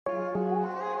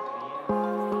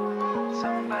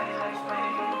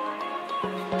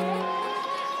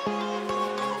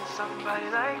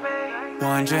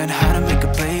Wondering how to make a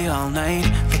play all night,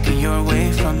 looking your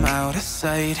way from out of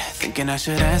sight, thinking I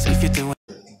should ask if you're doing.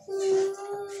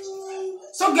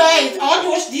 So guys, I want to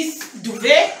wash this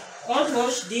duvet.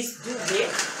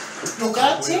 Look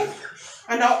at it.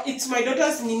 And now it's my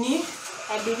daughter's mini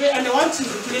duvet, and I want to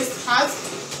replace hers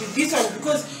with this one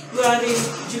because we are in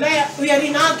July, we are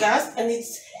in August, and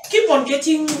it's keep on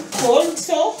getting cold.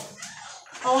 So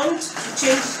I want to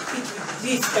change it with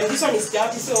this, and this one is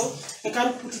dirty, so I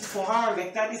can't put it for her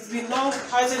like that. It's been long,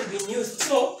 hasn't been used,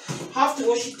 so I have to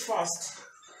wash it first.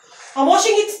 I'm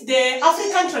washing it the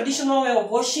African traditional way of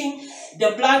washing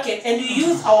the blanket, and we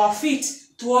use our feet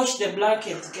to wash the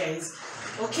blanket, guys.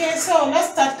 Okay, so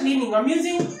let's start cleaning. I'm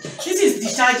using, this is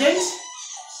detergent.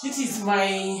 This is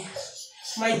my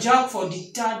jug for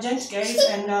detergent, guys,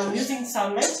 and I'm using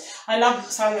Sunlight. I love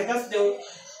Sunlight. That's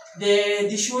the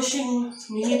dishwashing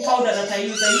mini powder that I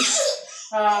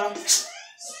use.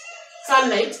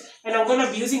 Sunlight, and I'm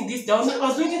gonna be using this down. I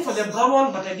was waiting for the brown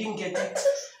one, but I didn't get it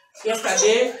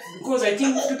yesterday because I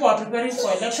think people are preparing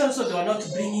for election, so they are not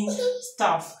bringing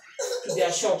stuff to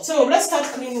their shop. So let's start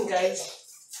cleaning, guys.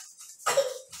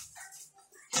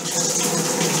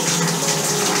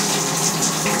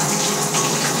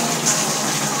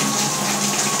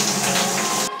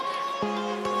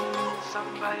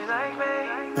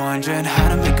 Wondering how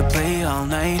to make a play all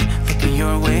night, looking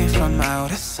your way from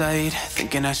out of sight,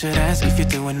 thinking I should ask if you're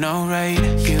doing alright.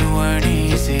 You weren't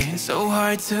easy, so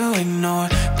hard to ignore.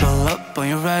 Pull up on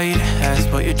your right,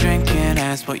 ask what you're drinking,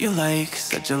 ask what you like.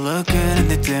 Said you look good in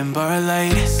the dim bar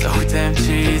light, so damn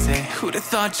cheesy. Who'd have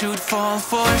thought you'd fall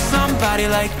for somebody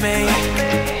like me?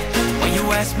 When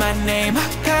you asked my name, I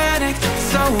panicked,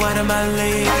 so what am I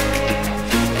late?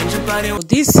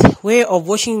 This way of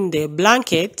washing the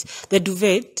blanket, the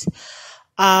duvet,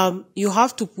 you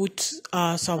have to put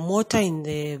some water in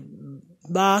the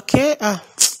bucket,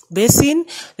 basin,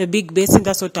 the big basin.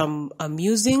 That's what I'm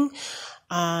using,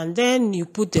 and then you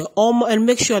put the omo and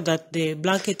make sure that the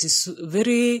blanket is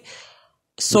very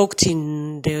soaked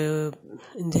in the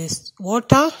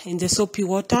water, in the soapy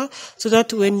water, so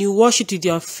that when you wash it with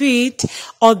your feet,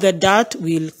 all the dirt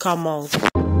will come out.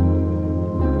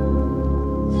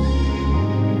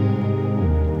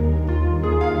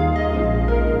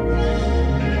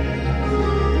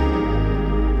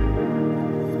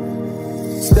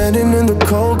 Standing in the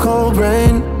cold, cold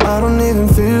rain, I don't even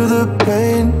feel the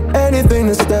pain. Anything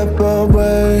to step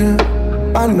away,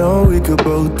 I know we could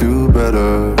both do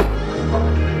better.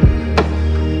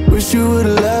 Wish you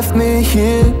would've left me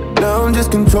here, now I'm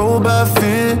just controlled by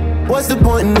fear. What's the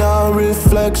point in our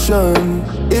reflection,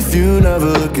 if you never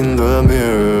look in the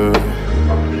mirror?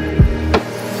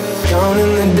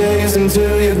 Counting the days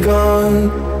until you're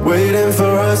gone, waiting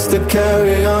for us to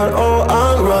carry on. Oh,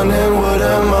 I'm running, what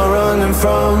am I running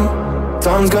from?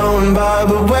 Time's going by,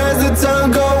 but where's the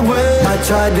time going? I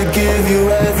tried to give you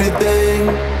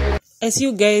everything. As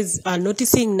you guys are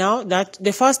noticing now, that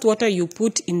the first water you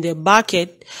put in the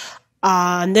bucket,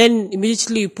 and then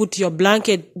immediately you put your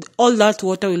blanket, all that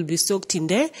water will be soaked in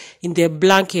the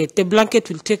blanket. The blanket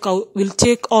will take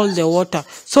all the water.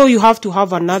 So you have to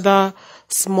have another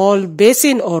small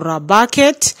basin or a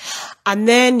bucket, and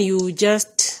then you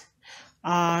just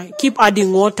keep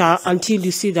adding water until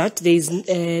you see that there is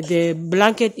the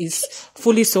blanket is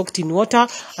fully soaked in water,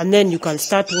 and then you can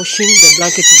start washing the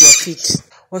blanket with your feet.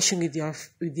 Washing with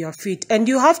your feet, and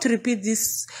you have to repeat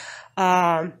this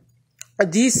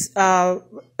is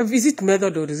it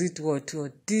method or is it what?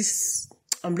 This,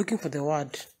 I'm looking for the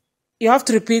word. You have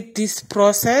to repeat this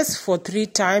process for 3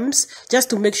 times just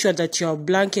to make sure that your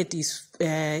blanket is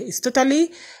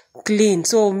totally clean.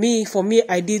 So for me,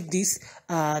 I did this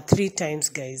 3 times,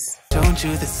 guys. Don't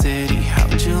you the city? How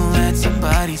would you let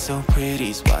somebody so pretty?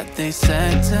 Is what they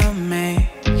said to me.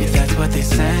 Yeah, that's what they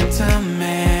said to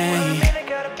me.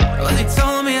 Well, they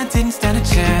told me I didn't stand a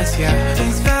chance, yeah.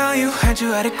 Face value, had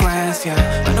you at a glance,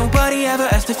 yeah. But nobody ever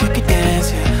asked if you could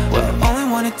dance, yeah. Well, the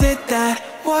only one who did that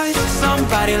was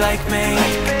somebody like me.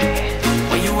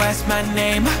 When you asked my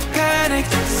name, I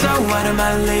panicked, so what am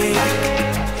I late?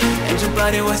 And your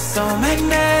body was so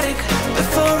magnetic.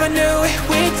 Before I knew it,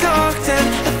 we talked and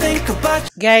I think about you.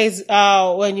 Guys,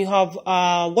 when you have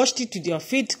washed it with your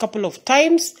feet a couple of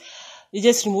times, you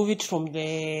just remove it from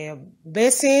the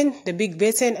basin, the big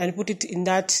basin, and put it in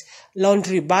that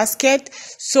laundry basket.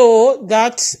 So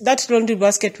that laundry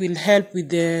basket will help with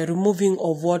the removing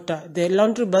of water. The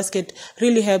laundry basket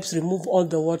really helps remove all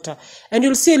the water. And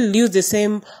you'll still use the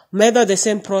same method, the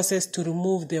same process to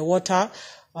remove the water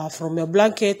from your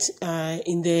blanket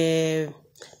in the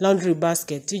laundry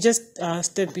basket. You just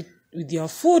step it with your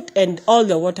foot, and all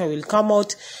the water will come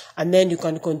out, and then you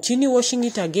can continue washing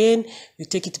it again. You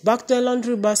take it back to the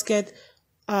laundry basket,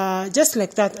 just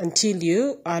like that until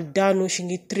you are done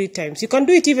washing it 3 times. You can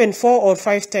do it even 4 or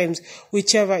 5 times,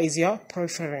 whichever is your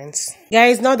preference.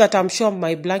 Guys, now that I'm sure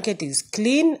my blanket is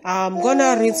clean, I'm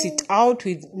gonna rinse it out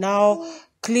with now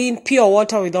clean pure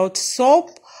water without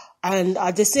soap. And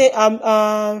at the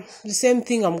same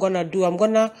thing I'm gonna do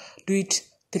it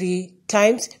 3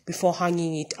 times before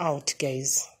hanging it out,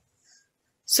 guys.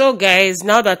 So guys,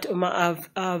 now that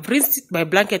I've rinsed my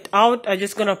blanket out, I'm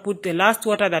just gonna put the last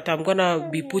water that I'm gonna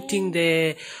be putting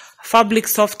the fabric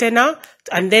softener,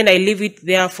 and then I leave it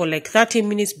there for like 30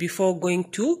 minutes before going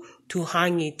to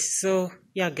hang it. So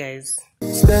yeah, guys.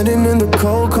 Standing in the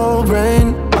cold, cold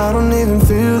rain, I don't even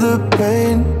feel the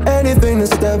pain. Anything to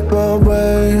step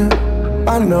away,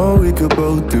 I know we could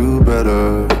both do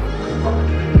better.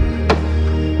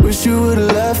 Wish you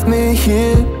would've left me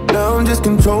here, now I'm just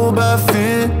controlled by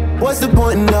fear. What's the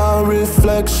point in our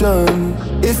reflection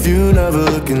if you never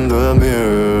look in the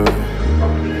mirror?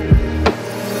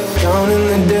 Counting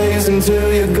the days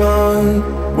until you're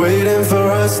gone, waiting for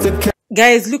us to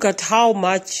Guys, look at how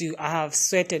much I have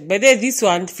sweated. By the way, this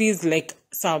one feels like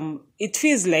it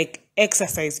feels like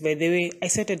exercise. By the way, I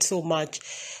sweated so much.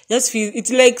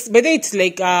 It's like it's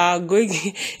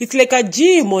like a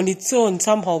gym on its own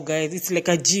somehow, guys. It's like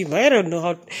a gym. I don't know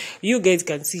how you guys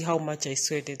can see how much I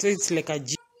sweated. So it's like a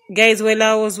gym. Guys, while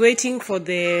I was waiting for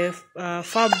the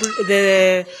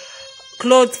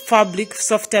cloth fabric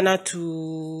softener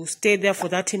to stay there for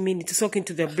 30 minutes to soak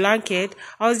into the blanket,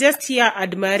 I was just here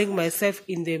admiring myself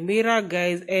in the mirror,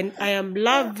 guys, and I am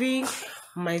loving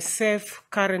myself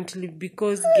currently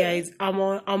because, guys,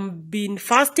 I'm been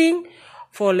fasting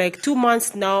for like 2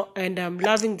 months now, and I'm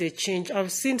loving the change.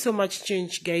 I've seen so much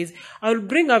change, guys. I will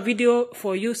bring a video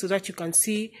for you so that you can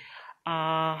see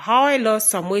how I lost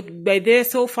some weight. By there,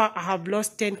 so far I have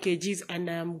lost 10 kgs, and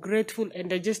I am grateful,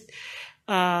 and I just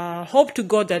hope to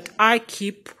God that I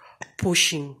keep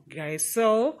pushing, guys.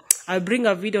 So I'll bring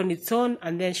a video on its own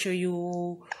and then show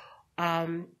you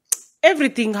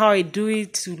everything, how I do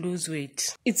it to lose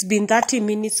weight. It's been 30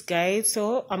 minutes, guys,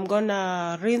 so I'm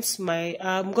gonna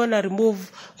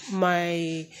remove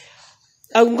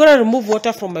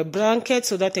water from my blanket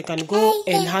so that I can go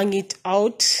and hang it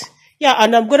out. Yeah,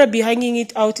 and I'm gonna be hanging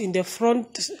it out in the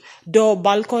front door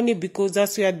balcony because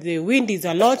that's where the wind is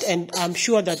a lot, and I'm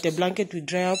sure that the blanket will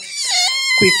dry up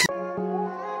quickly.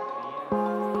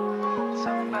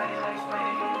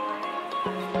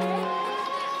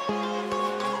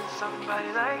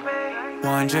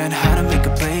 Wondering how to make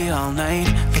a play all night,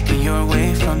 looking your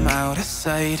way from out of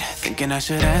sight, thinking I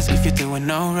should ask if you're doing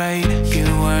alright. You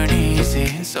weren't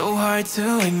easy, so hard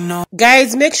to ignore.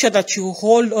 Guys, make sure that you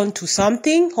hold on to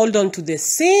something. Hold on to the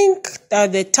sink,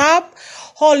 the tap,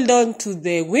 hold on to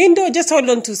the window. Just hold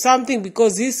on to something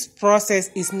because this process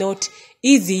is not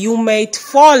easy. You might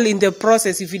fall in the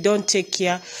process if you don't take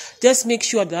care. Just make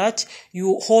sure that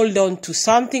you hold on to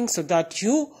something so that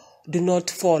you do not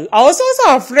fall. I was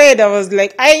also afraid. I was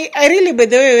like, I really, by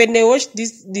the way, when I watched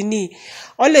the knee,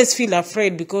 always feel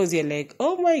afraid because you're like,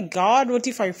 oh my God, what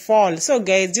if I fall? So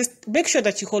guys, just make sure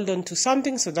that you hold on to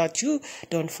something so that you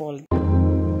don't fall.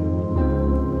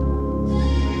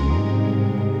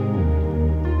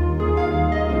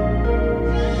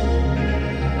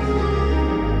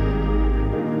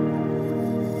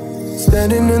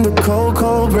 Standing in the cold,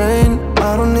 cold rain,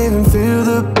 I don't even feel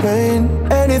the pain.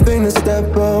 Anything to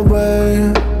step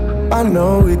away, I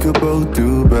know we could both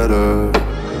do better.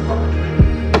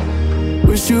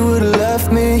 Wish you would've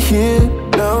left me here,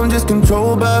 now I'm just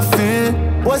controlled by fear.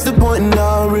 What's the point in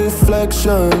our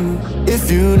reflection if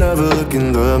you never look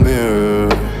in the mirror?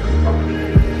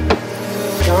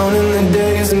 Counting the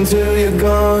days until you're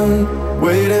gone,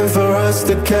 waiting for us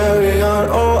to carry on.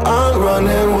 Oh, I'm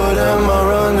running, what am I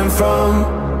running from?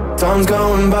 Time's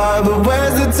going by, but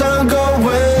where's the time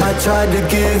going? I tried to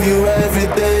give you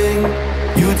everything,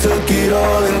 you took it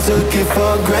all and took it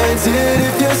for granted.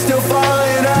 If you're still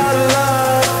falling out of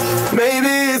love,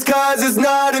 maybe it's 'cause it's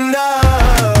not enough.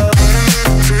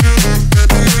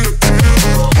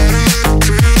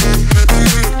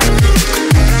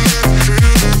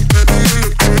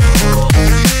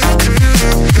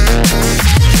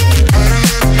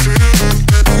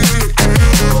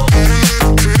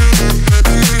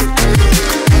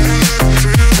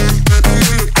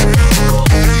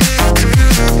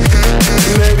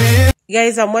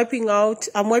 Guys, I'm wiping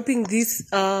these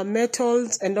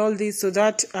metals and all this so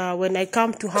that when I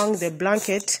come to hang the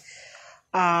blanket,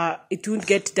 it won't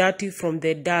get dirty from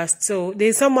the dust. So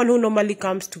there's someone who normally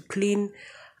comes to clean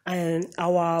and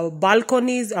our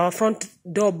balconies, our front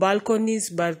door balconies.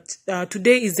 But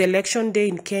today is the election day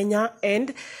in Kenya,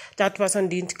 and that person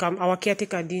didn't come. Our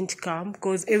caretaker didn't come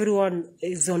because everyone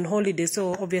is on holiday.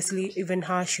 So obviously, even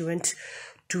her, she went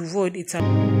to vote. It's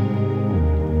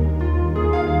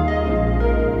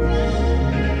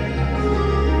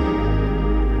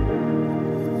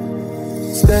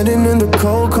Standing in the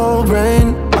cold, cold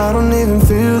rain, I don't even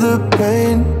feel the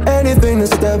pain. Anything to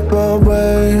step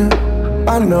away,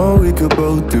 I know we could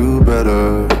both do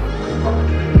better.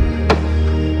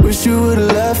 Wish you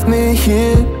would've left me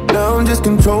here, now I'm just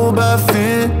controlled by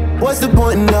fear. What's the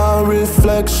point in our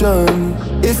reflection,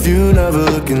 if you never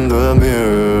look in the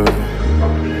mirror?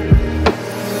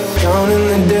 Counting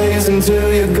the days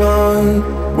until you're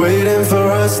gone, waiting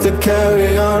for us to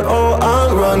carry on. Oh,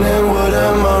 I'm running, what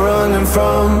am I running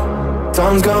from?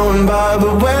 Time's going by,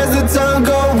 but where's the time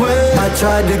going? I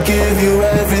tried to give you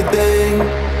everything,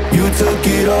 you took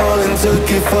it all and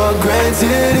took it for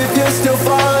granted. If you're still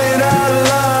falling out of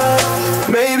love,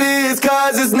 maybe it's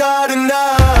 'cause it's not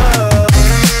enough.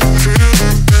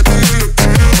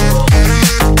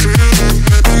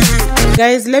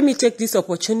 Guys, let me take this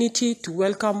opportunity to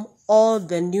welcome all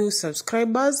the new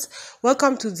subscribers.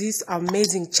 Welcome to this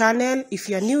amazing channel. If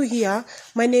you're new here,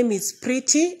 my name is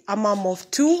Pretty, a mom of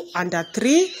 2 under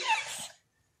 3.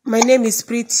 My name is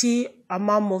Pretty, a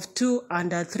mom of 2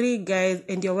 under 3, guys,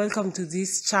 and you're welcome to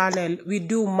this channel. We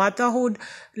do motherhood,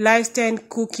 lifestyle,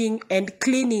 cooking, and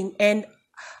cleaning, and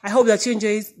I hope that you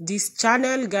enjoy this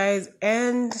channel, guys,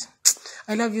 and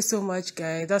I love you so much,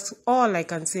 guys. That's all I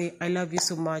can say. I love you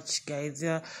so much, guys.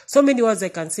 There are so many words I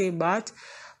can say, but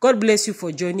God bless you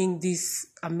for joining this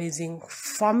amazing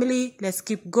family. Let's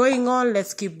keep going on.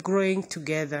 Let's keep growing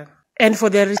together. And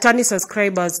for the returning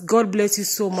subscribers, God bless you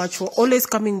so much for always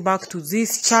coming back to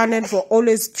this channel, for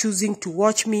always choosing to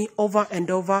watch me over and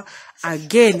over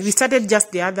again. We started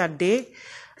just the other day,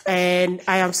 and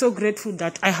I am so grateful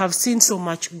that I have seen so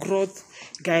much growth,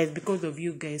 guys, because of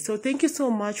you guys. So thank you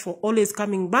so much for always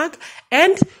coming back,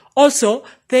 and also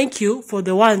thank you for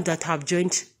the ones that have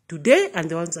joined today and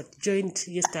the ones that joined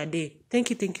yesterday.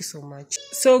 Thank you so much.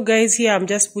 So guys, here I'm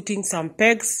just putting some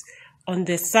pegs on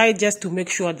the side just to make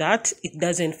sure that it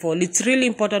doesn't fall. It's really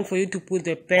important for you to put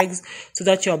the pegs so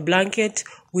that your blanket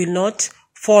will not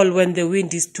fall when the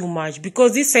wind is too much,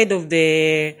 because this side of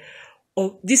the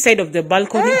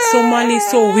balcony is normally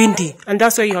so windy, and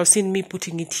that's why you have seen me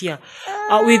putting it here.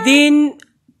 Within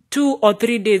 2 or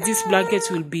 3 days, this blanket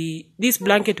will be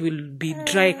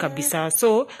dry kabisa.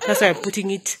 So that's why I'm putting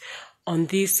it on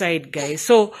this side, guys.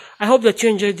 So I hope that you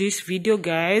enjoyed this video,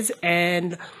 guys,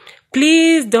 and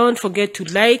please don't forget to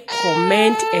like,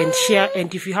 comment, and share.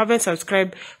 And if you haven't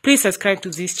subscribed, please subscribe to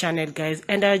this channel, guys.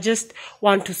 And I just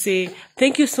want to say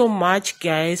thank you so much,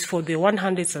 guys, for the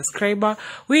 100 subscriber.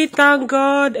 We thank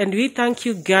God, and we thank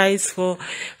you guys for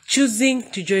choosing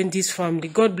to join this family.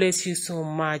 God bless you so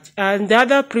much. And the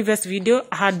other previous video,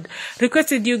 I had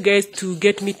requested you guys to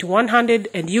get me to 100,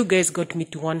 and you guys got me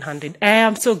to 100. I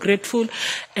am so grateful,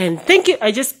 and thank you.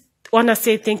 I just want to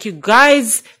say thank you,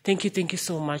 guys. Thank you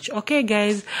so much. Okay,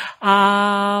 guys,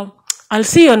 I'll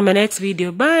see you on my next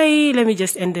video. Bye. Let me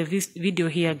just end the video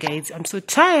here, guys. I'm so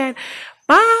tired.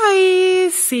 Bye.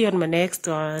 See you on my next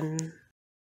one.